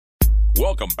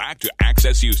Welcome back to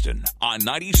Access Houston on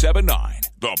 97.9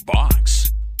 The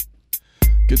Box.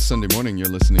 Good Sunday morning. You're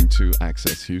listening to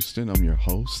Access Houston. I'm your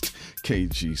host,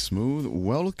 KG Smooth,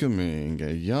 welcoming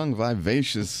a young,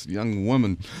 vivacious young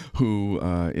woman who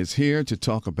is here to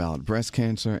talk about breast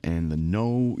cancer and the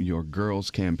Know Your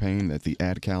Girls campaign that the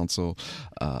Ad Council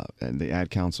and the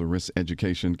Ad Council Risk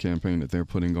Education campaign that they're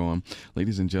putting on.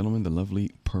 Ladies and gentlemen, the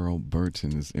lovely Pearl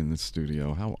Burton is in the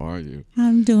studio. How are you?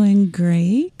 I'm doing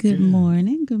great. Good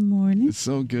morning. Good morning. It's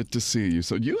so good to see you.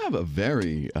 So you have a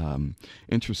very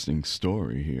interesting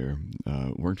story here.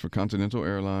 Worked for Continental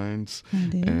Airlines. I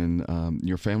did. And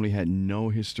your family had no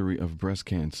history of breast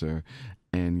cancer,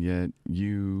 and yet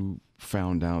you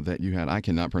found out that you had, I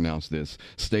cannot pronounce this,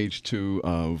 stage 2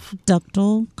 of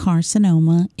ductal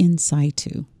carcinoma in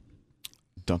situ.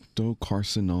 Ductal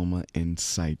carcinoma in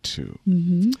situ.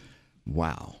 Mm-hmm.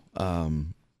 Wow.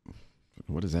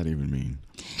 What does that even mean?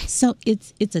 So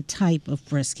it's a type of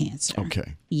breast cancer.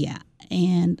 Okay. Yeah.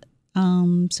 And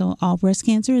so all breast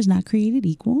cancer is not created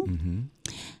equal. Mm-hmm.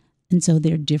 And so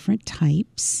there are different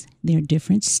types. There are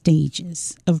different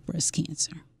stages of breast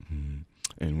cancer. Mm-hmm.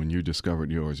 And when you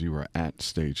discovered yours, you were at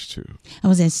stage 2. I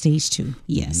was at stage 2.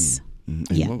 Yes. Mm-hmm.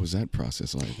 And yeah. what was that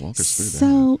process like? Walk us through that.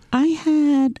 So I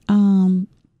had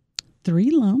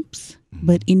 3 lumps, Mm-hmm.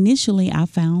 but initially I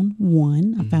found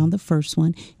one. I found the first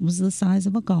one. It was the size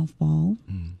of a golf ball.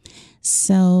 Mm-hmm.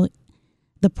 So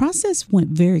the process went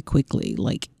very quickly.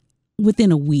 Like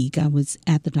within a week, I was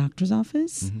at the doctor's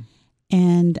office. Mm-hmm.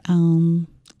 And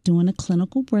doing a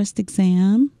clinical breast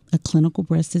exam. A clinical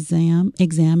breast exam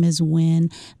is when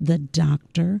the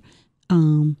doctor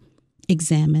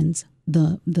examines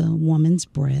the woman's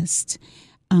breast.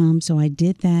 So I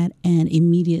did that, and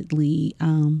immediately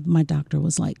my doctor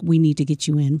was like, we need to get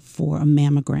you in for a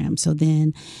mammogram. So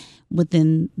then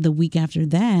within the week after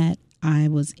that, I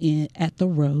was at the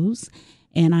Rose,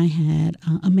 and I had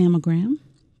a mammogram.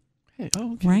 Hey,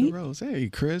 okay, right? The Rose. Hey,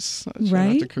 Chris. Shout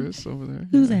right? out to Chris over there.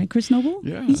 Who's that? Chris Noble?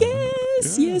 Yeah.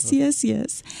 Yes.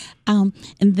 And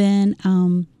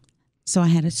then, so I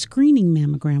had a screening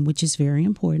mammogram, which is very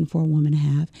important for a woman to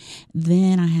have.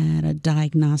 Then I had a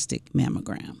diagnostic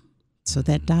mammogram. So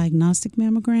that diagnostic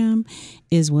mammogram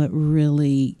is what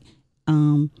really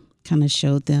kind of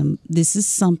showed them this is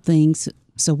something.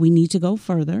 So we need to go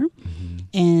further. Mm-hmm.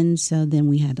 And so then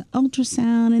we had the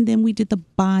ultrasound, and then we did the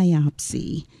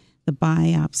biopsy. The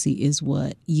biopsy is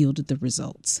what yielded the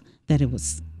results that it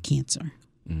was cancer.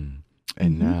 Mm.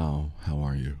 And now, how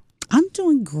are you? I'm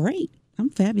doing great. I'm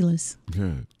fabulous.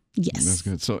 Good. Yes. That's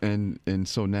good. So and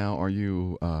so now, are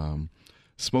you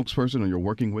spokesperson, or you're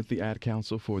working with the Ad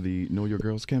Council for the Know Your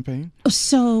Girls campaign?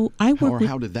 So I work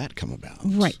how did that come about?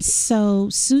 Right. So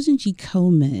Susan G.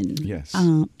 Komen yes.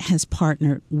 Has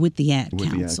partnered with the Ad Council.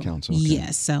 With the Ad Council, okay.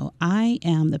 Yes. So I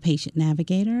am the patient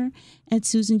navigator at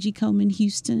Susan G. Komen,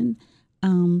 Houston.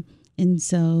 And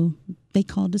so they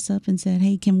called us up and said,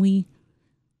 hey, can we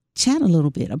chat a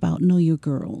little bit about Know Your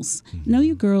Girls? Mm-hmm. Know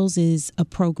Your Girls is a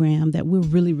program that we're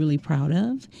really, really proud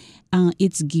of.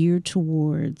 It's geared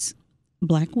towards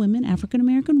Black women,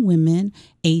 African-American women,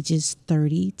 ages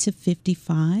 30 to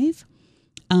 55,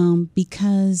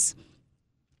 because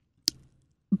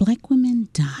Black women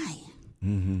die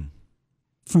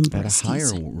from breast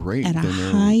cancer. At a higher rate at a than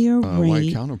their higher rate.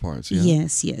 white counterparts. Yeah.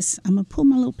 Yes. I'm going to pull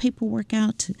my little paperwork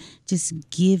out to just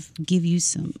give you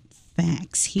some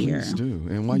facts here. Please do.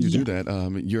 And while you do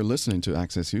that, you're listening to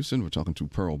Access Houston. We're talking to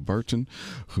Pearl Burton,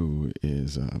 who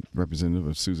is a representative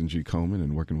of Susan G. Komen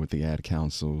and working with the Ad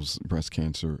Council's breast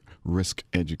cancer risk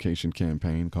education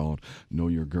campaign called Know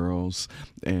Your Girls.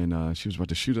 And she was about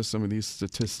to shoot us some of these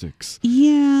statistics.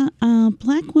 Yeah.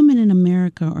 Black women in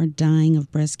America are dying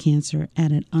of breast cancer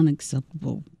at an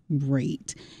unacceptable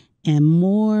rate. And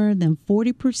more than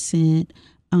 40%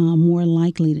 more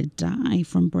likely to die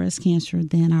from breast cancer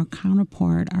than our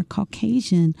counterpart, our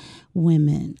Caucasian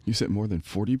women. You said more than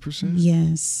 40%?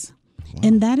 Yes. Wow.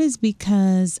 And that is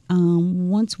because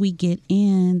once we get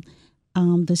in,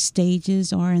 the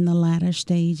stages are in the latter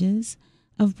stages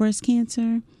of breast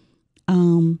cancer,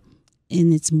 and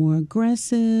it's more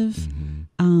aggressive,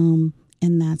 and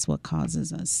that's what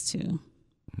causes us to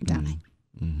die.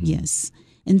 Mm-hmm. Yes.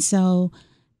 And so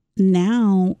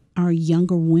now our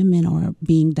younger women are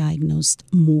being diagnosed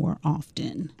more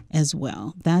often as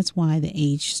well. That's why the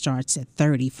age starts at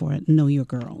 30 for Know Your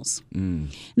Girls.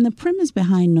 And the premise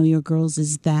behind Know Your Girls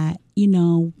is that,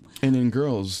 And in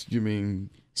girls, you mean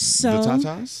the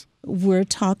tatas? We're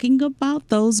talking about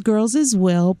those girls as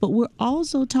well, but we're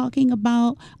also talking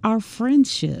about our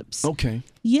friendships. Okay.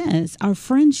 Yes, our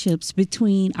friendships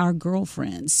between our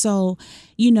girlfriends. So,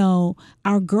 you know,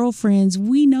 our girlfriends,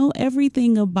 we know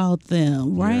everything about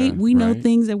them, right? Yeah, we know right.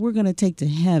 things that we're going to take to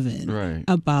heaven Right.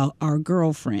 about our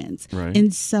girlfriends. Right.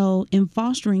 And so, in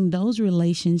fostering those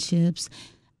relationships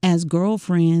as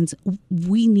girlfriends,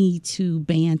 we need to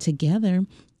band together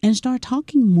and start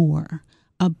talking more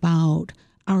about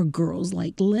our girls.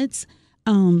 Like, let's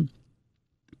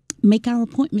make our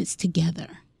appointments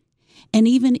together. And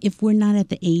even if we're not at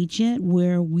the age yet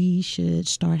where we should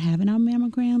start having our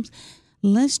mammograms,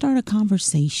 let's start a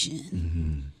conversation.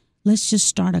 Mm-hmm. Let's just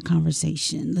start a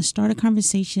conversation. Let's start a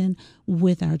conversation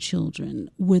with our children,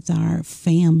 with our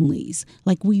families.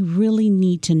 Like, we really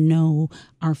need to know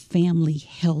our family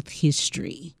health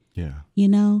history. Yeah. You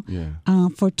know? Yeah.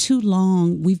 For too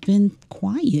long, we've been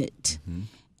quiet. Mm-hmm.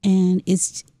 And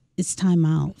it's time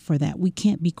out for that. We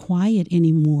can't be quiet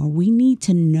anymore. We need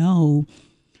to know,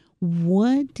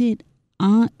 what did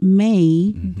Aunt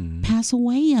May pass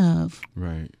away of?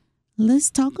 Right.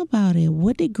 Let's talk about it.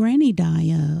 What did Granny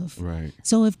die of? Right.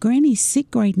 So if Granny's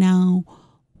sick right now,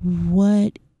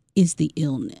 what is the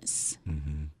illness?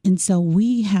 Mm-hmm. And so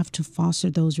we have to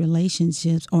foster those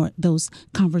relationships or those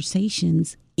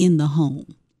conversations in the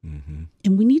home. Mm-hmm.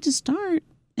 And we need to start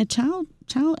at child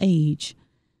age,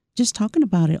 just talking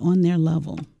about it on their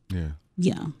level. Yeah.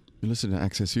 Yeah. You listen to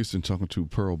Access Houston, talking to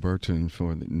Pearl Burton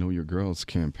for the Know Your Girls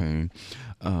campaign.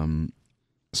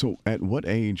 So at what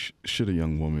age should a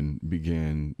young woman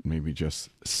begin maybe just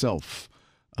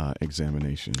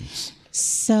self-examinations?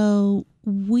 So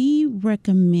we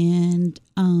recommend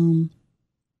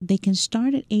they can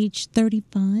start at age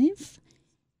 35.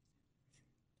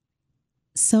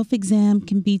 Self-exam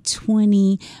can be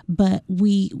 20, but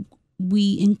we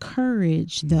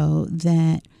encourage, though,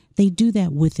 that they do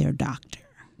that with their doctor.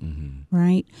 Mm-hmm.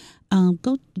 Right?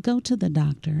 Go to the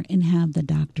doctor and have the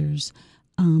doctors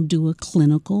do a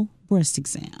clinical breast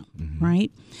exam. Mm-hmm.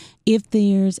 Right? If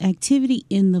there's activity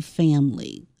in the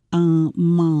family,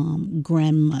 mom,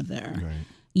 grandmother, right,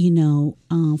 you know,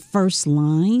 first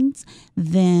lines,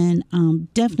 then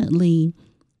definitely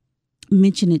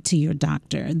mention it to your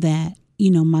doctor that, you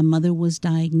know, my mother was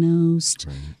diagnosed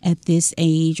at this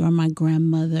age, or my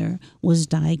grandmother was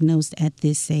diagnosed at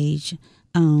this age.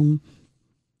 And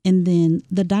then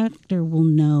the doctor will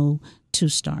know to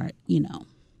start, you know.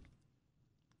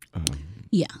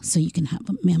 So you can have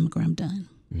a mammogram done,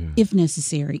 if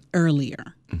necessary,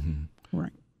 earlier. Mm-hmm.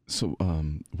 Right. So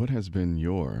what has been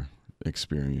your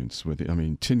experience with it? I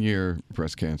mean, 10-year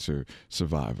breast cancer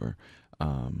survivor.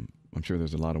 I'm sure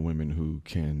there's a lot of women who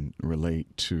can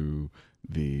relate to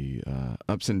the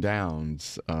ups and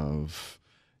downs of,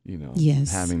 you know,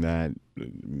 having that,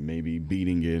 maybe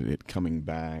beating it coming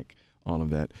back, all of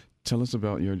that. Tell us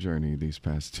about your journey these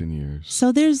past 10 years.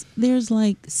 So there's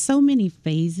like so many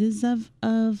phases of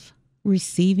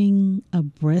receiving a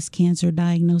breast cancer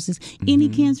diagnosis, any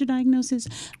cancer diagnosis,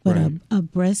 but a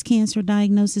breast cancer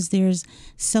diagnosis, there's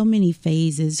so many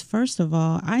phases. First of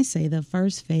all, I say the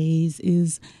first phase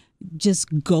is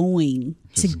just going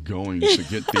to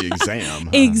get the exam.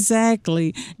 Huh?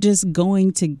 Exactly. Just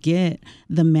going to get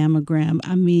the mammogram.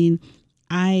 I mean,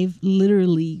 I've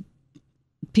literally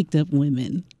picked up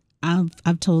women.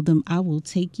 I've told them, I will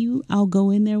take you. I'll go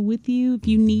in there with you if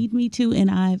you need me to. And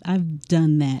I've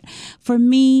done that. For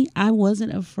me, I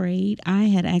wasn't afraid. I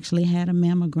had actually had a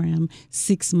mammogram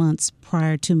 6 months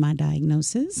prior to my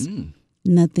diagnosis.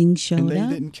 Nothing showed up. And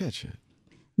they didn't catch it.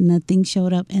 Nothing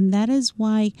showed up. And that is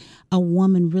why a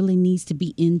woman really needs to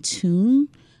be in tune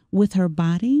with her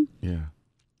body. Yeah.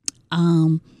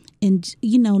 And,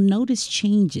 you know, notice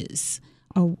changes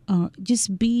or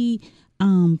just be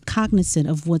cognizant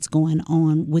of what's going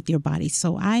on with your body.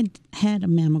 So I had a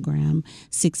mammogram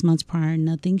 6 months prior.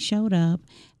 Nothing showed up.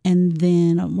 And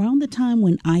then around the time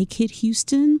when I hit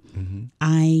Houston,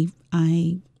 I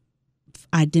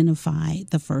identify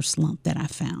the first lump that I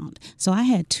found. So I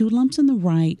had 2 lumps in the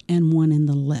right and 1 in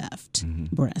the left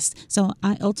breast. So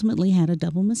I ultimately had a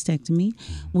double mastectomy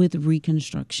with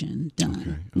reconstruction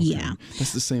done. Okay. Yeah.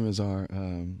 That's the same as our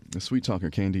the sweet talker,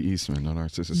 Candy Eastman, on our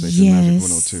sister station, Magic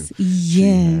 102.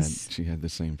 Yes. She had the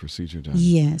same procedure done.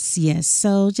 Yes.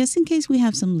 So just in case we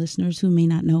have some listeners who may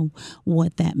not know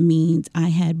what that means, I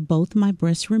had both my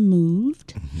breasts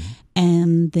removed.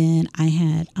 And then I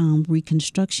had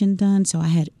reconstruction done, so I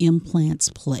had implants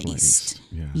placed.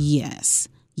 Yeah. Yes,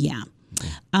 yeah.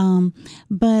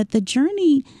 But the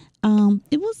journey,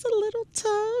 it was a little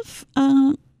tough.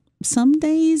 Some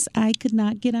days I could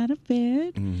not get out of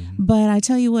bed. But I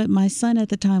tell you what, my son at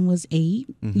the time was 8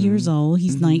 years old.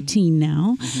 He's 19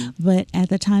 now. But at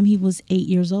the time he was 8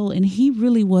 years old, and he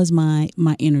really was my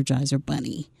Energizer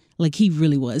bunny. Like he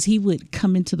really was. He would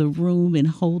come into the room and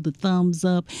hold the thumbs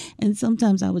up. And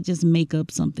sometimes I would just make up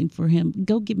something for him.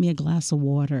 Go get me a glass of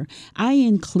water. I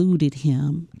included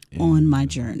him on my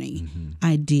journey.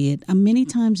 I did. Many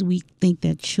times we think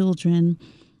that children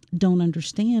don't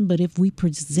understand, but if we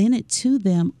present it to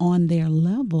them on their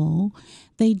level,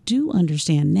 they do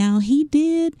understand. Now, he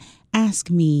did ask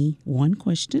me one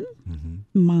question,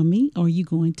 Mommy, are you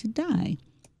going to die?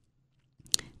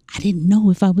 I didn't know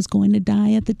if I was going to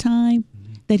die at the time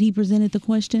that he presented the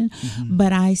question,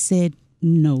 but I said,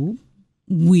 no,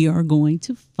 we are going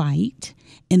to fight.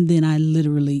 And then I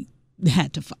literally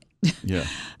had to fight. Yeah.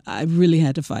 I really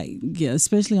had to fight. Yeah,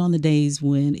 especially on the days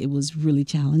when it was really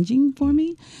challenging for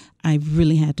me. I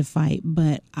really had to fight,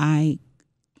 but I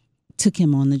took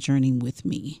him on the journey with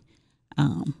me.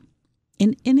 And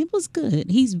it was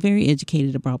good. He's very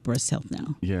educated about breast health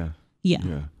now. Yeah. Yeah.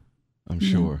 Yeah. I'm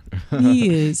sure. He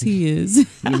is.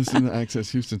 You're listening to Access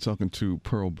Houston, talking to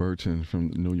Pearl Burton from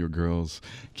the Know Your Girls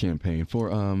campaign. For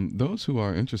those who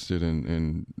are interested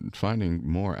in finding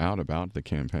more out about the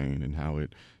campaign and how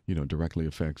it, directly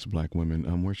affects Black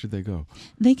women, where should they go?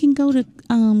 They can go to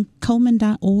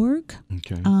Komen.org.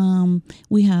 Okay.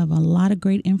 We have a lot of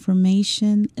great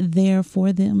information there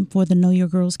for them, for the Know Your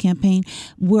Girls campaign.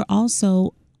 We're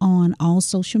also on all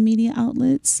social media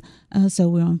outlets. So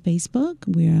we're on Facebook,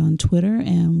 we're on Twitter,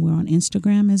 and we're on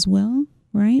Instagram as well,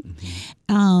 right?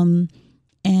 And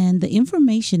the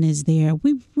information is there.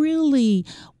 We really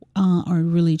are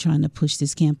really trying to push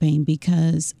this campaign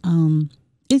because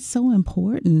it's so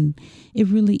important. It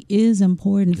really is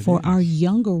important for our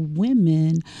younger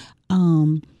women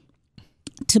to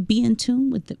be in tune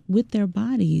with their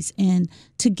bodies and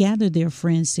to gather their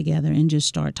friends together and just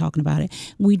start talking about it.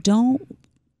 We don't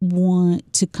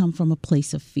want to come from a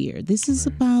place of fear. This is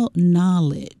about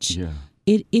knowledge. Yeah.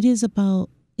 It's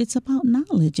about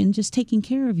knowledge and just taking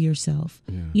care of yourself.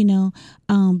 Yeah.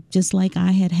 Just like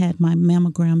I had my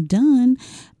mammogram done,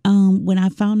 when I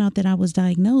found out that I was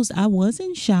diagnosed, I was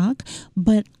in shock,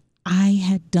 but I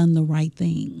had done the right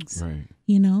things. Right.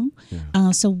 Yeah.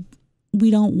 So we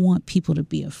don't want people to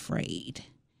be afraid.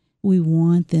 We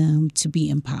want them to be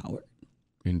empowered.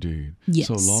 Indeed. Yes.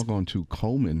 So log on to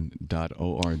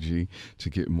Komen.org to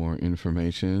get more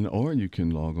information, or you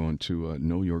can log on to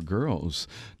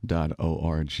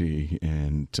knowyourgirls.org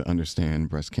and to understand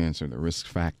breast cancer, the risk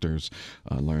factors,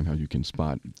 learn how you can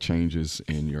spot changes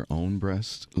in your own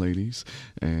breast, ladies,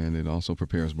 and it also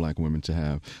prepares Black women to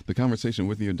have the conversation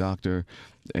with your doctor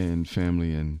and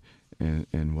family and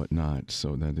whatnot.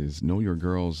 So that is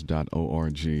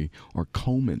knowyourgirls.org or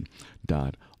Komen.org.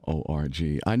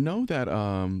 I know that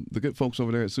the good folks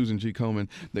over there at Susan G. Komen,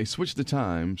 they switched the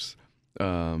times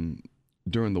during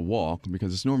the walk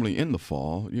because it's normally in the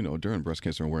fall, during Breast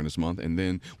Cancer Awareness Month, and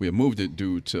then we have moved it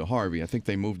due to Harvey. I think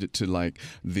they moved it to like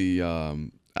the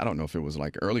I don't know if it was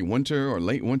like early winter or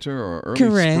late winter or early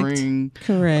spring.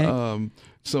 Correct.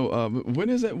 So when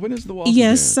is it? When is the walk?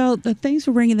 Yes. Again? So thanks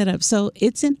for bringing that up. So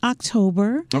it's in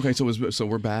October. Okay. So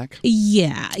we're back.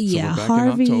 Yeah. So we're back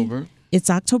Harvey. in October. It's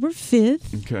October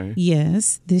 5th. Okay.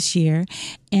 Yes, this year.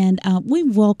 And we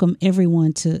welcome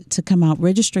everyone to come out.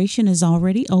 Registration is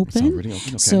already open. It's already open,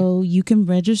 okay. So you can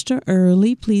register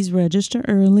early. Please register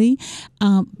early.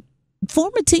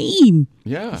 Form a team.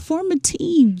 Yeah. Form a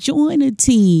team. Join a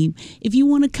team. If you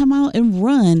want to come out and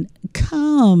run,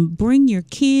 come. Bring your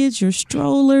kids, your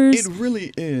strollers. It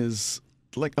really is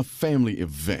like a family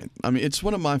event. I mean, it's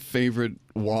one of my favorite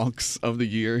walks of the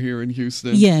year here in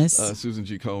Houston. Yes. Susan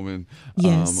G. Komen.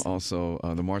 Yes. Also,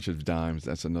 the March of Dimes.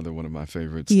 That's another one of my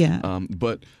favorites. Yeah.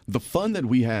 But the fun that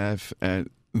we have at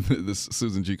this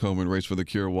Susan G. Komen Race for the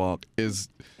Cure walk is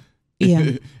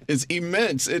it's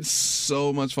immense. It's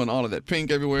so much fun. All of that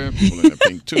pink everywhere. People in that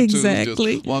pink tutus,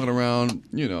 exactly. just walking around,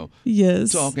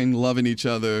 yes, talking, loving each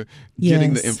other, yes.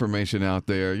 getting the information out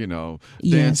there,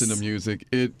 dancing to music.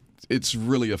 It's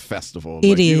really a festival.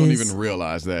 It is. You don't even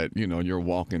realize that, you're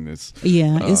walking this.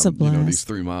 Yeah, it's a blast. These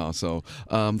 3 miles. So,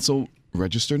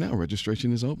 register now.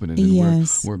 Registration is open, and then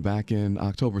we're back in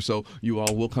October. So you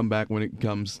all will come back when it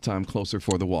comes time closer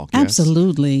for the walk. Yes?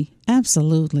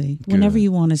 Absolutely. Good. Whenever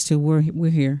you want us to, we're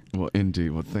here. Well, indeed.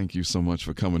 Well, thank you so much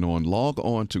for coming on. Log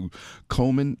on to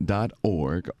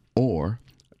Komen.org or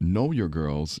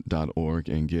knowyourgirls.org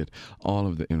and get all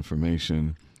of the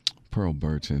information. Pearl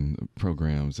Burton,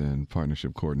 Programs and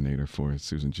Partnership Coordinator for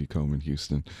Susan G. Komen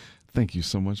Houston. Thank you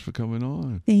so much for coming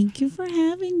on. Thank you for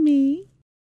having me.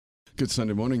 Good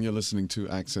Sunday morning. You're listening to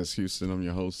Access Houston. I'm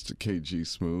your host, KG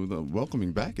Smooth.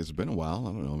 Welcoming back. It's been a while.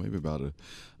 I don't know, maybe about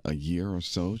a year or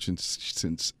so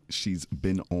since she's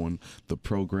been on the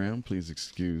program. Please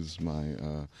excuse my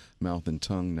mouth and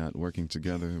tongue not working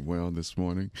together well this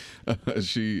morning.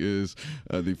 She is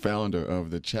the founder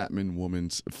of the Chatman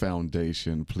Women's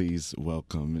Foundation. Please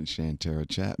welcome Shantera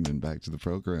Chatman back to the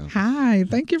program. Hi,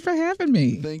 thank you for having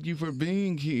me. Thank you for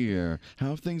being here. How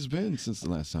have things been since the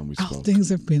last time we spoke? Oh, things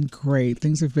have been great.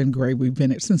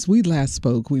 Since we last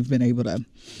spoke, we've been able to,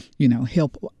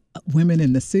 help women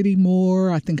in the city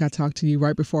more. I think I talked to you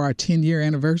right before our 10-year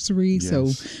anniversary. Yes. So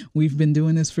we've been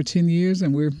doing this for 10 years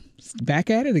and we're back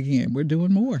at it again. We're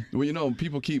doing more. Well,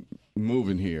 people keep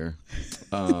moving here.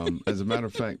 As a matter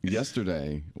of fact,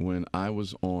 yesterday when I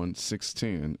was on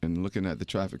 610 and looking at the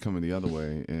traffic coming the other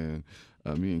way, and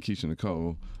me and Keisha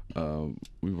Nicole,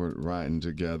 we were riding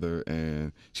together,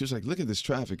 and she was like, look at this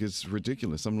traffic. It's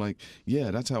ridiculous. I'm like,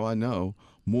 yeah, that's how I know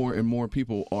more and more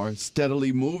people are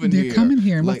steadily moving here. They're coming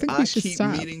here. And like, I think we should keep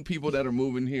stop. meeting people that are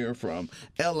moving here from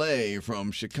L.A.,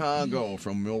 from Chicago,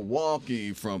 from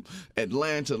Milwaukee, from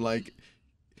Atlanta. Like,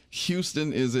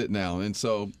 Houston is it now. And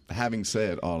so, having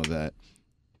said all of that,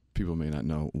 people may not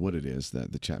know what it is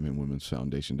that the Chatman Women's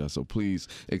Foundation does. So please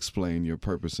explain your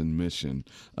purpose and mission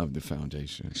of the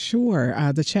foundation. Sure.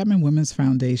 The Chatman Women's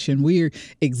Foundation, we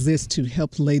exist to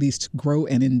help ladies to grow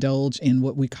and indulge in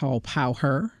what we call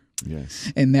EmpowHER.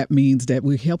 Yes. And that means that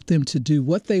we help them to do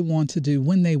what they want to do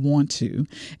when they want to.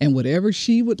 And whatever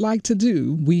she would like to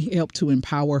do, we help to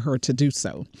empower her to do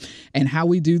so. And how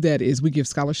we do that is we give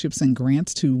scholarships and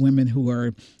grants to women who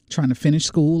are trying to finish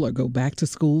school or go back to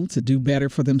school to do better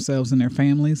for themselves and their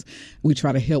families. We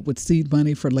try to help with seed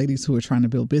money for ladies who are trying to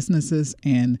build businesses.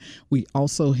 And we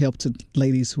also help to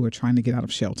ladies who are trying to get out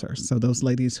of shelter. So those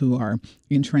ladies who are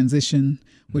in transition,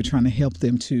 we're trying to help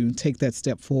them to take that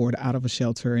step forward out of a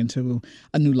shelter into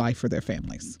a new life for their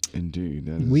families. Indeed.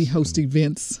 We host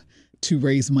events to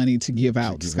raise money to give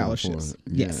out scholarships.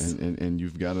 Yes. And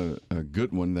you've got a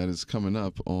good one that is coming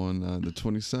up on the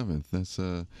 27th. That's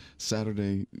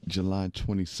Saturday, July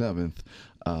 27th,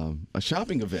 a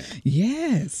shopping event.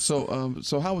 Yes.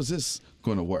 So how is this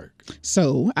going to work?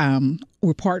 So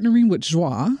we're partnering with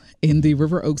Joie in the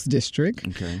River Oaks District.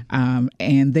 Okay.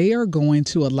 And they are going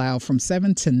to allow from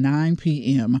 7 to 9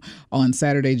 p.m. on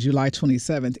Saturday, July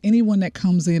 27th, anyone that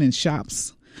comes in and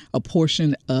shops a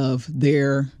portion of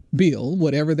their bill,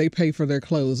 whatever they pay for their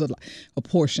clothes, a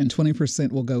portion,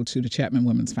 20% will go to the Chatman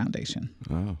Women's Foundation.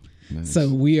 Oh, nice. So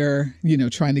we are,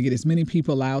 trying to get as many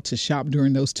people out to shop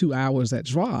during those 2 hours at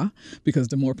Joie, because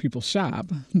the more people shop,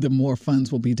 the more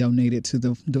funds will be donated to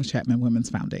the Chatman Women's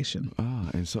Foundation.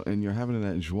 And you're having it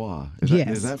at Joie.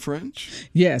 Yes. Is that French?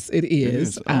 Yes, it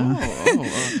is.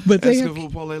 But est-ce que vous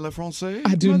parlez le français?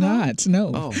 I do madame? not,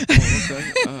 no. Oh,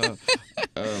 okay.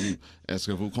 Est-ce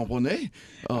que vous comprenez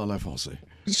le français?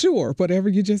 Sure, whatever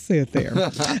you just said there.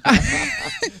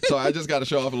 So I just got to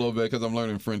show off a little bit because I'm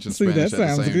learning French and See, Spanish that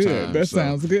at the sounds same good. time. That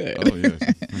sounds good. Oh,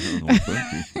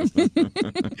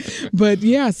 yes. But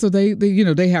yeah, so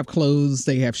they have clothes,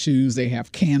 they have shoes, they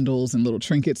have candles and little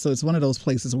trinkets. So it's one of those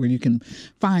places where you can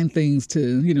find things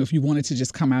to, if you wanted to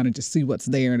just come out and just see what's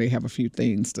there. They have a few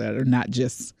things that are not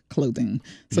just clothing.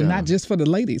 So not just for the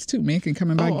ladies too. Men can come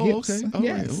and buy gifts. Okay. All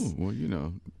yes. right. Ooh,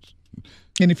 well,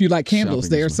 And if you like candles,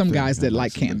 shopping there are is my some thing. guys that I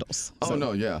like some candles. Oh,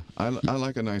 no, yeah. I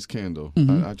like a nice candle.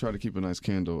 Mm-hmm. I try to keep a nice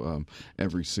candle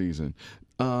every season.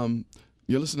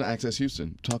 You're listening to Access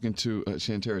Houston, talking to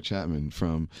Shantera Chatman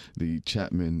from the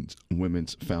Chatman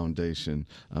Women's Foundation.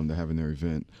 They're having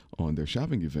their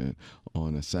shopping event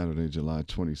on a Saturday, July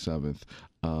 27th.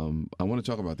 I want to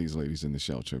talk about these ladies in the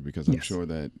shelter because I'm sure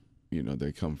that,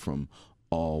 they come from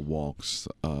all walks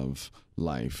of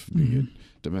life, be it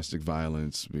domestic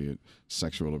violence, be it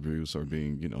sexual abuse, or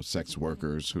being, sex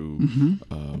workers who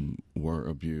were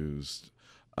abused.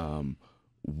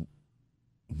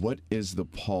 What is the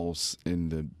pulse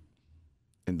in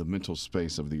the mental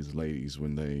space of these ladies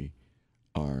when they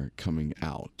are coming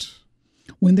out?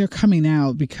 When they're coming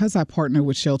out, because I partner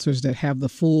with shelters that have the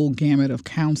full gamut of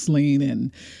counseling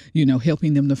and,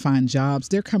 helping them to find jobs,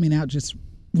 they're coming out just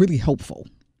really hopeful.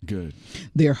 Good.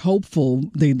 They're hopeful.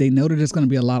 They know that there's going to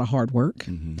be a lot of hard work.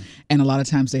 Mm-hmm. And a lot of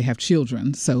times they have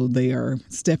children. So they are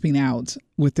stepping out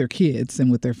with their kids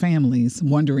and with their families,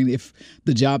 wondering if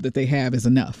the job that they have is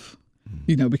enough.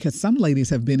 Mm-hmm. Because some ladies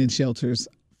have been in shelters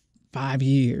 5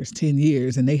 years, 10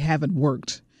 years, and they haven't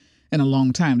worked in a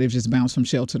long time. They've just bounced from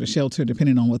shelter to shelter,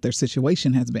 depending on what their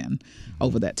situation has been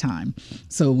over that time.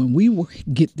 So when we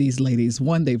get these ladies,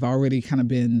 one, they've already kind of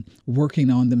been working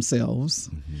on themselves,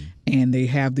 and they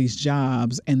have these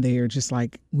jobs, and they are just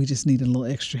like, we just need a little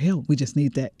extra help. We just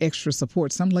need that extra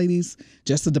support. Some ladies,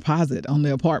 just a deposit on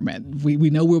the apartment. We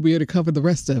know we'll be able to cover the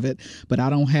rest of it, but I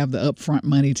don't have the upfront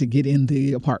money to get in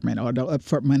the apartment or the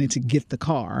upfront money to get the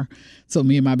car. So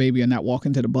me and my baby are not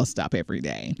walking to the bus stop every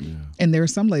day. Yeah. And there are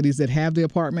some ladies that have the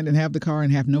apartment and have the car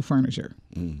and have no furniture.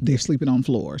 They're sleeping on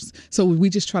floors. So we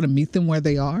just try to meet them where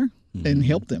they are and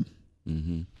help them.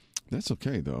 That's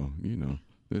okay, though.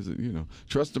 There's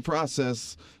trust the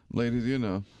process, ladies.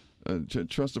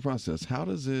 Trust the process. How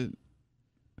does it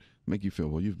make you feel?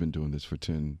 Well, you've been doing this for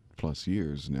 10 plus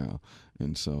years now,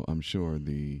 and so I'm sure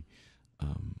the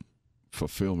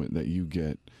fulfillment that you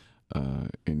get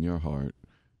in your heart.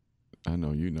 I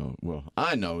know Well,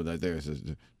 I know that there's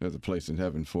a place in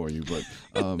heaven for you, but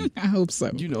I hope so.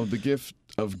 The gift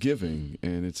of giving,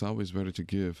 and it's always better to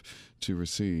give to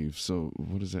receive. So,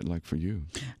 what is that like for you?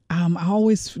 I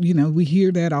always, we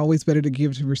hear that always better to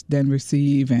give than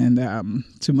receive, and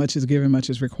too much is given, much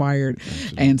is required.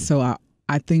 Absolutely. And so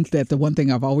I think that the one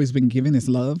thing I've always been given is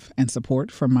love and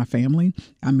support from my family.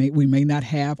 We may not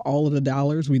have all of the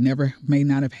dollars. We may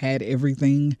not have had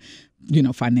everything,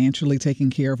 financially taken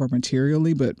care of or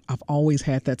materially, but I've always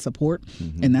had that support.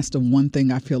 And that's the one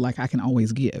thing I feel like I can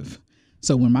always give.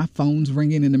 So when my phone's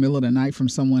ringing in the middle of the night from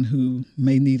someone who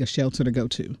may need a shelter to go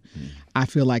to, I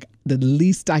feel like the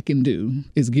least I can do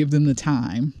is give them the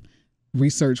time,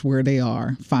 research where they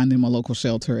are, find them a local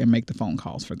shelter, and make the phone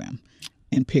calls for them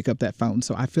and pick up that phone.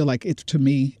 So I feel like to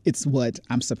me, it's what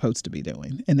I'm supposed to be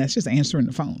doing. And that's just answering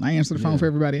the phone. I answer the phone for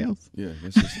everybody else. Yeah,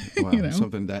 that's just, wow,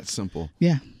 something that simple.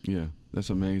 Yeah. Yeah, that's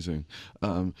amazing.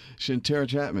 Shantera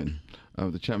Chatman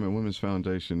of the Chatman Women's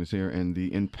Foundation is here, and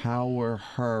the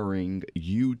EmpowHERing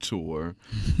You Tour.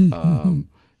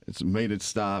 It's made its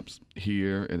stops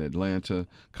here in Atlanta,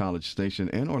 College Station,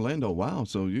 and Orlando. Wow,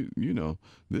 so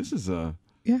this is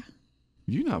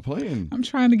you're not playing. I'm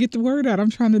trying to get the word out. I'm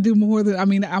trying to do more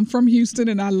than, I'm from Houston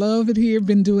and I love it here.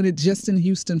 Been doing it just in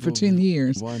Houston for 10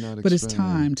 years. Why not expand? But it's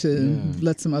time to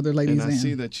let some other ladies in. And I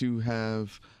see that you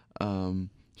have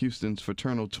Houston's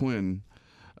fraternal twin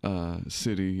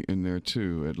city in there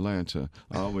too, Atlanta.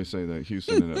 I always say that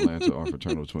Houston and Atlanta are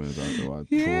fraternal twins. I promise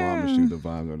you the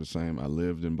vibes are the same. I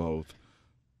lived in both.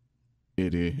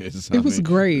 It is. It was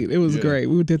great. It was great.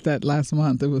 We did that last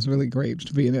month. It was really great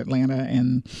to be in Atlanta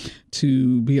and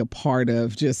to be a part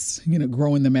of just,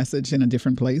 growing the message in a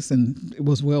different place. And it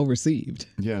was well received.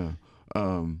 Yeah.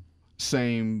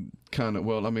 Same kind of,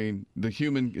 the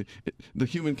human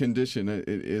condition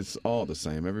is all the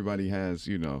same. Everybody has,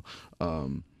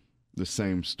 the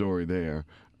same story there.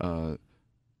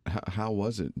 How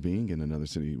was it being in another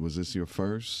city? Was this your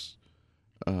first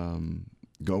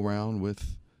go round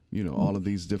with all of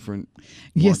these different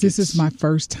Yes, markets? This is my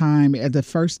first time.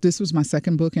 This was my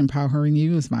second book, EmpowHERing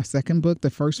You is my second book. The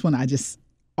first one,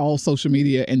 all social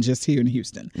media and just here in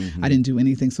Houston. I didn't do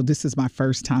anything. So this is my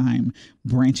first time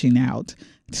branching out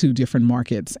to different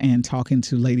markets and talking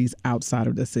to ladies outside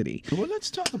of the city. Well,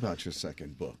 let's talk about your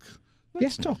second book.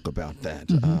 Let's talk about that.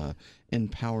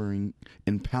 EmpowHERing.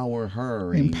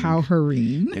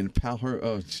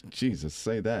 Oh, Jesus,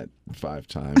 say that 5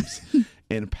 times.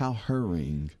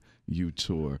 EmpowHERing You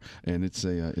Tour, and it's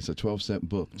a 12-step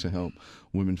book to help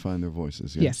women find their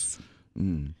voices. Yes.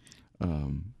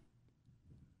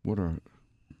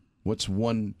 What's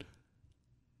one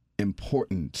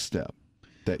important step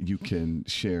that you can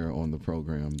share on the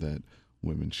program that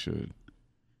women should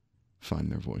find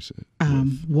their voices?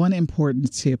 One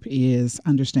important tip is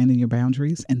understanding your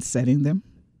boundaries and setting them.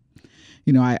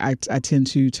 I tend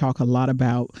to talk a lot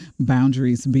about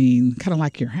boundaries being kind of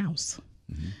like your house.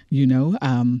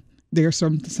 There are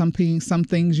some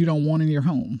things you don't want in your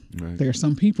home. Right. There are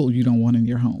some people you don't want in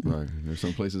your home. Right. There's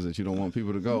some places that you don't want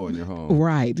people to go in your home.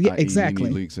 Right. Yeah, exactly.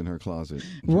 Nene leaks in her closet.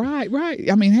 Right.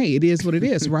 Hey, it is what it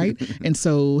is, right? And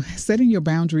so setting your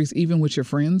boundaries, even with your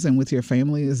friends and with your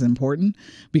family, is important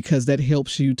because that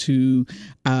helps you to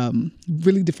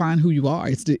really define who you are.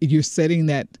 You're creating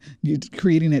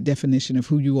that definition of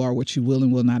who you are, what you will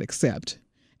and will not accept,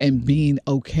 and being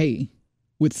okay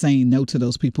with saying no to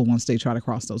those people once they try to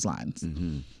cross those lines.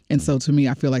 And so to me,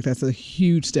 I feel like that's a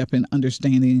huge step in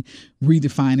understanding,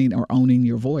 redefining, or owning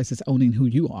your voice. It's owning who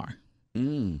you are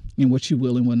and what you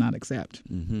will and will not accept.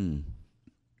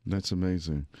 That's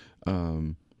amazing.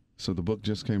 So the book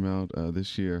just came out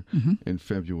this year in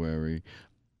February.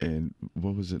 And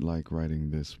what was it like writing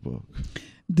this book?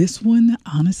 This one,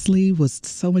 honestly, was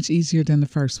so much easier than the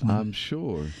first one. I'm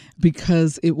sure.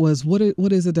 Because it was, what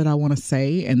is it that I want to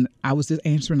say? And I was just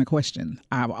answering a question.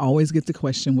 I always get the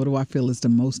question, what do I feel is the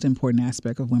most important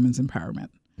aspect of women's empowerment?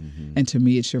 Mm-hmm. And to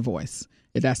me, it's your voice.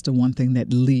 That's the one thing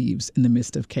that leaves in the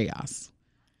midst of chaos.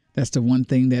 That's the one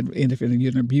thing that if you're in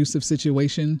an abusive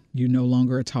situation, you no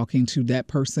longer are talking to that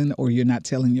person, or you're not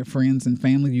telling your friends and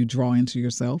family, you draw into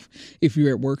yourself. If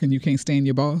you're at work and you can't stand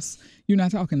your boss, you're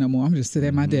not talking no more. I'm just sit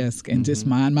at my desk and just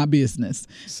mind my business.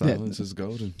 Silence is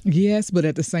golden. Yes, but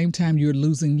at the same time, you're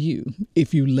losing you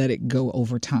if you let it go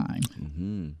over time.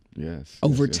 Mm-hmm. Yes.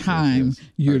 Over time,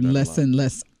 you're less and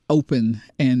less open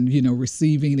and,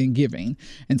 receiving and giving.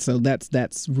 And so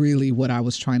that's really what I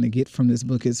was trying to get from this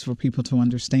book, is for people to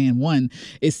understand. One,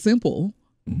 it's simple,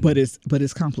 but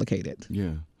it's complicated.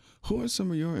 Yeah. Who are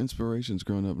some of your inspirations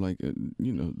growing up? Like,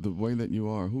 the way that you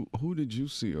are, who did you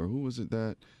see, or who was it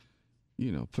that,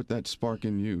 put that spark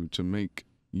in you to make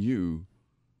you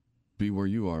be where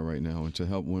you are right now and to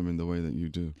help women the way that you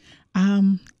do?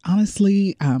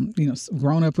 Honestly,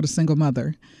 growing up with a single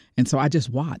mother. And so I just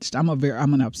watched. I'm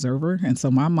an observer. And so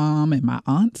my mom and my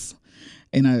aunts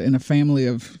in a family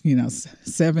of,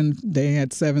 7, they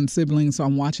had 7 siblings. So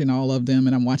I'm watching all of them,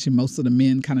 and I'm watching most of the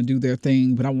men kind of do their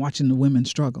thing, but I'm watching the women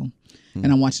struggle. Mm-hmm.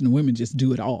 And I'm watching the women just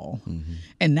do it all,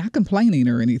 and not complaining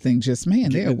or anything. Just,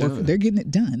 man, they're getting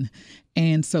it done.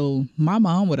 And so my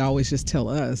mom would always just tell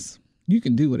us, you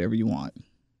can do whatever you want.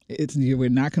 We're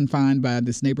not confined by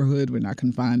this neighborhood. We're not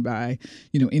confined by,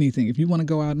 anything. If you want to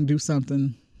go out and do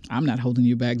something, I'm not holding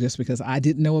you back. Just because I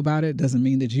didn't know about it doesn't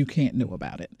mean that you can't know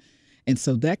about it. And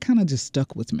so that kind of just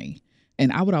stuck with me.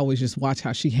 And I would always just watch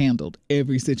how she handled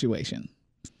every situation.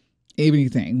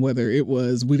 Anything, whether it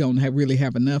was, we don't really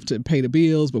have enough to pay the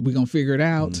bills, but we're going to figure it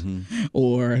out.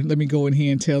 Or let me go in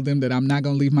here and tell them that I'm not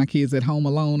going to leave my kids at home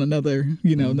alone another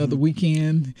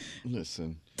weekend.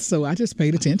 Listen. So I just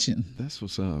paid attention. That's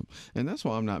what's up. And that's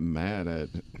why I'm not mad at,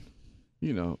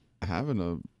 having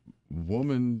a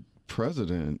woman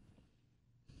president,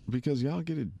 because y'all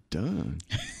get it done.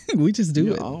 We just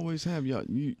do it. You always have. Y'all,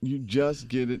 you just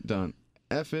get it done.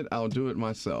 F it, I'll do it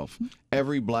myself.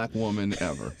 Every black woman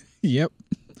ever. Yep.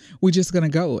 We're just going to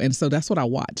go. And so that's what I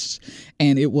watched.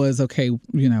 And it was, okay,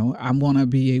 I'm going to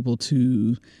be able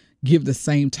to give the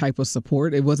same type of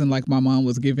support. It wasn't like my mom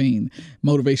was giving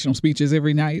motivational speeches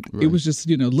every night. Right. It was just,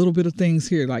 a little bit of things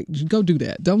here, like, go do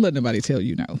that. Don't let nobody tell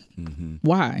you no.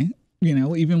 Why?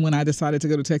 Even when I decided to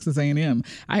go to Texas A&M,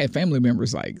 I had family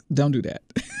members like, don't do that.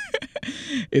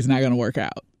 It's not going to work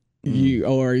out. You're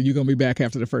going to be back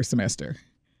after the first semester.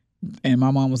 And my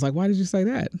mom was like, why did you say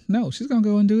that? No, she's going to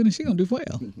go and do it, and she's going to do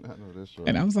well. I know that's right.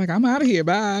 And I was like, I'm out of here.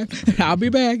 Bye. I'll be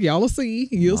back. Y'all will see.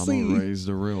 You'll see. Mama raised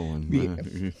the real one. Yeah.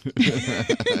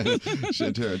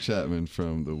 Shantera Chatman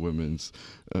from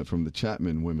the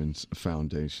Chatman Women's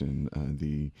Foundation.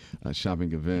 The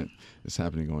shopping event is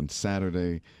happening on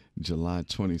Saturday, July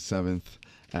 27th.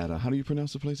 At how do you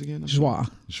pronounce the place again? Joie.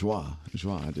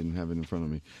 I didn't have it in front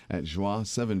of me. At Joie,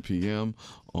 7 p.m.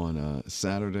 on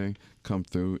Saturday. Come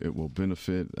through. It will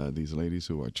benefit these ladies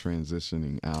who are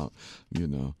transitioning out,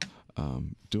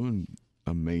 doing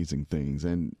amazing things,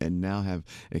 and now have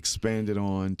expanded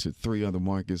on to 3 other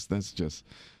markets. That's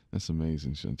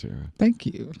amazing, Shantera. Thank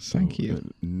you. So, Thank you.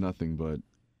 Nothing but,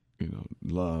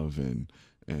 love and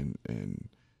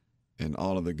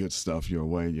all of the good stuff your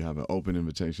way. You have an open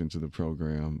invitation to the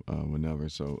program whenever.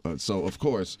 So of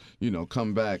course,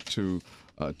 come back to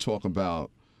talk about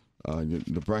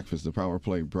the breakfast, the Power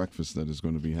Play breakfast that is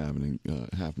going to be happening.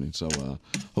 So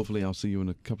hopefully I'll see you in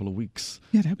a couple of weeks.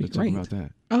 Yeah, that'd be great. Talk about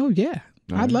that. Oh, yeah.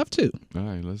 I'd love to. All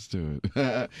right, let's do it.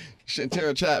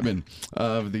 Shantera Chatman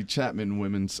of the Chatman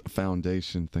Women's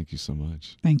Foundation. Thank you so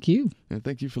much. Thank you. And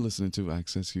thank you for listening to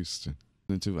Access Houston.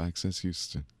 Into Access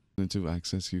Houston.